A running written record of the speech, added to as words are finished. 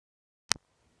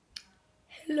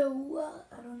Hello,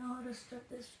 I don't know how to start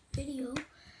this video,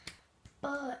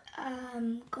 but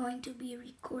I'm going to be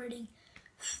recording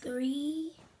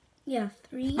three different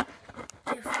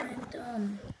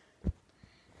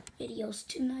videos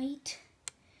tonight.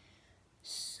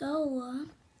 So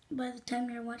by the time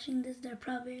you're watching this, they're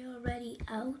probably already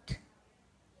out.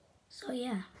 So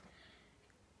yeah,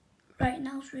 right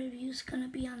now's review is gonna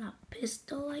be on a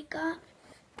pistol I got.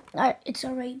 It's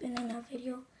already been in a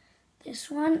video.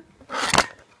 This one.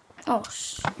 Oh,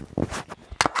 shut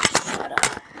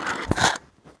up.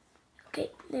 Okay,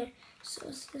 there. So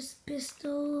it's this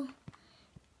pistol.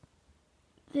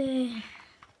 The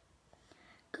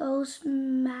Ghost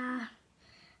Mayhem.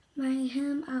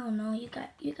 I don't know.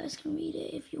 You guys can read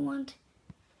it if you want.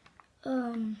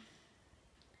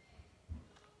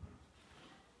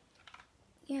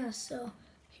 Yeah. So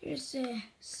here's the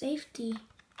safety.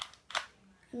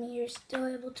 I mean, you're still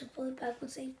able to pull it back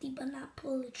with safety, but not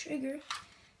pull the trigger.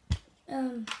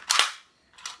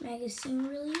 Magazine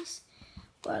release,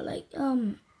 or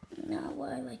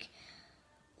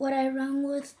what I run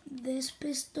with this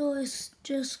pistol is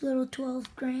just little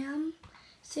 12 gram.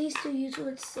 Says to use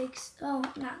with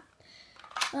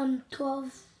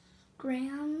 12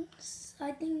 grams,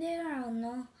 I think they are, I don't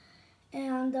know.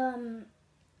 And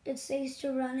it says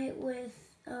to run it with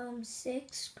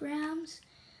 6 grams.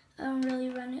 I don't really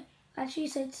run it. Actually,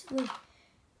 it says with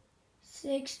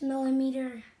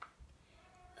 6mm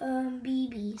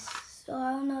BBs. So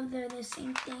I don't know if they're the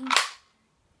same thing.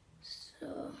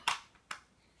 So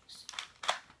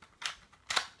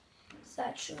it's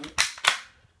actually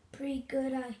pretty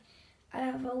good. I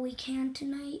have a weak hand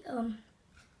tonight.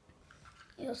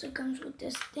 It also comes with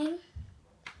this thing,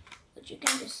 which you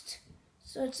can just,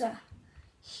 so it's a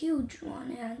huge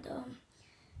one, and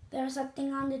there's a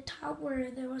thing on the top where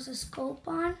there was a scope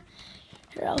on.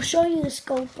 Here, I'll show you the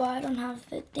scope, but I don't have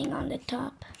the thing on the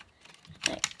top.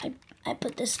 I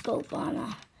put the scope on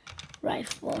a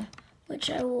rifle, which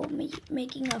I will be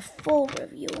making a full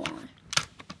review on.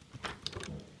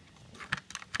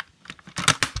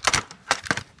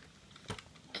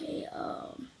 Okay,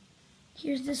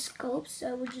 here's the scope, so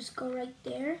I will just go right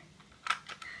there.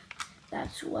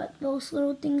 That's what those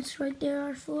little things right there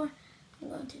are for. I'm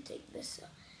going to take this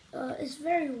out. It's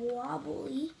very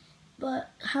wobbly,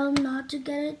 but how not to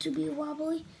get it to be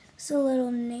wobbly? It's a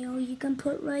little nail you can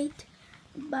put right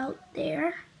about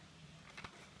there.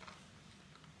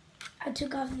 I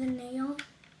took off the nail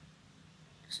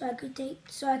so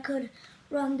I could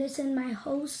run this in my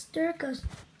holster, because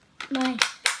my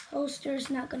holster is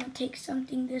not gonna take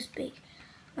something this big.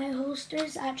 My holster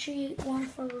is actually one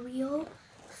for real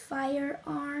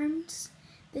firearms.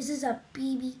 This is a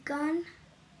BB gun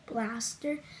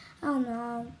blaster. I don't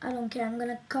know. I don't care. I'm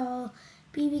gonna call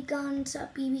BB guns a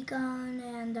BB gun,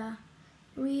 and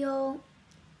real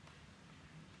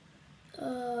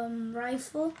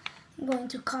rifle, I'm going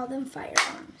to call them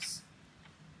firearms.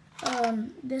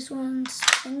 This one's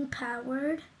spring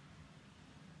powered.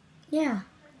 Yeah,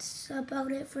 that's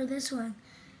about it for this one.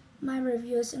 My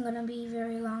review isn't gonna be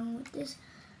very long with this.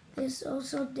 This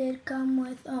also did come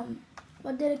with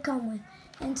what did it come with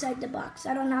inside the box?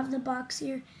 I don't have the box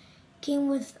here. Came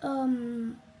with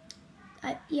 1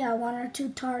 or 2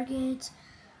 targets.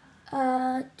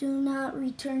 Do not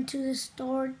return to the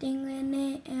store thing in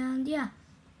it, and yeah,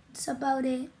 that's about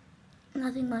it.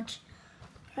 Nothing much.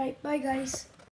 Alright, bye guys.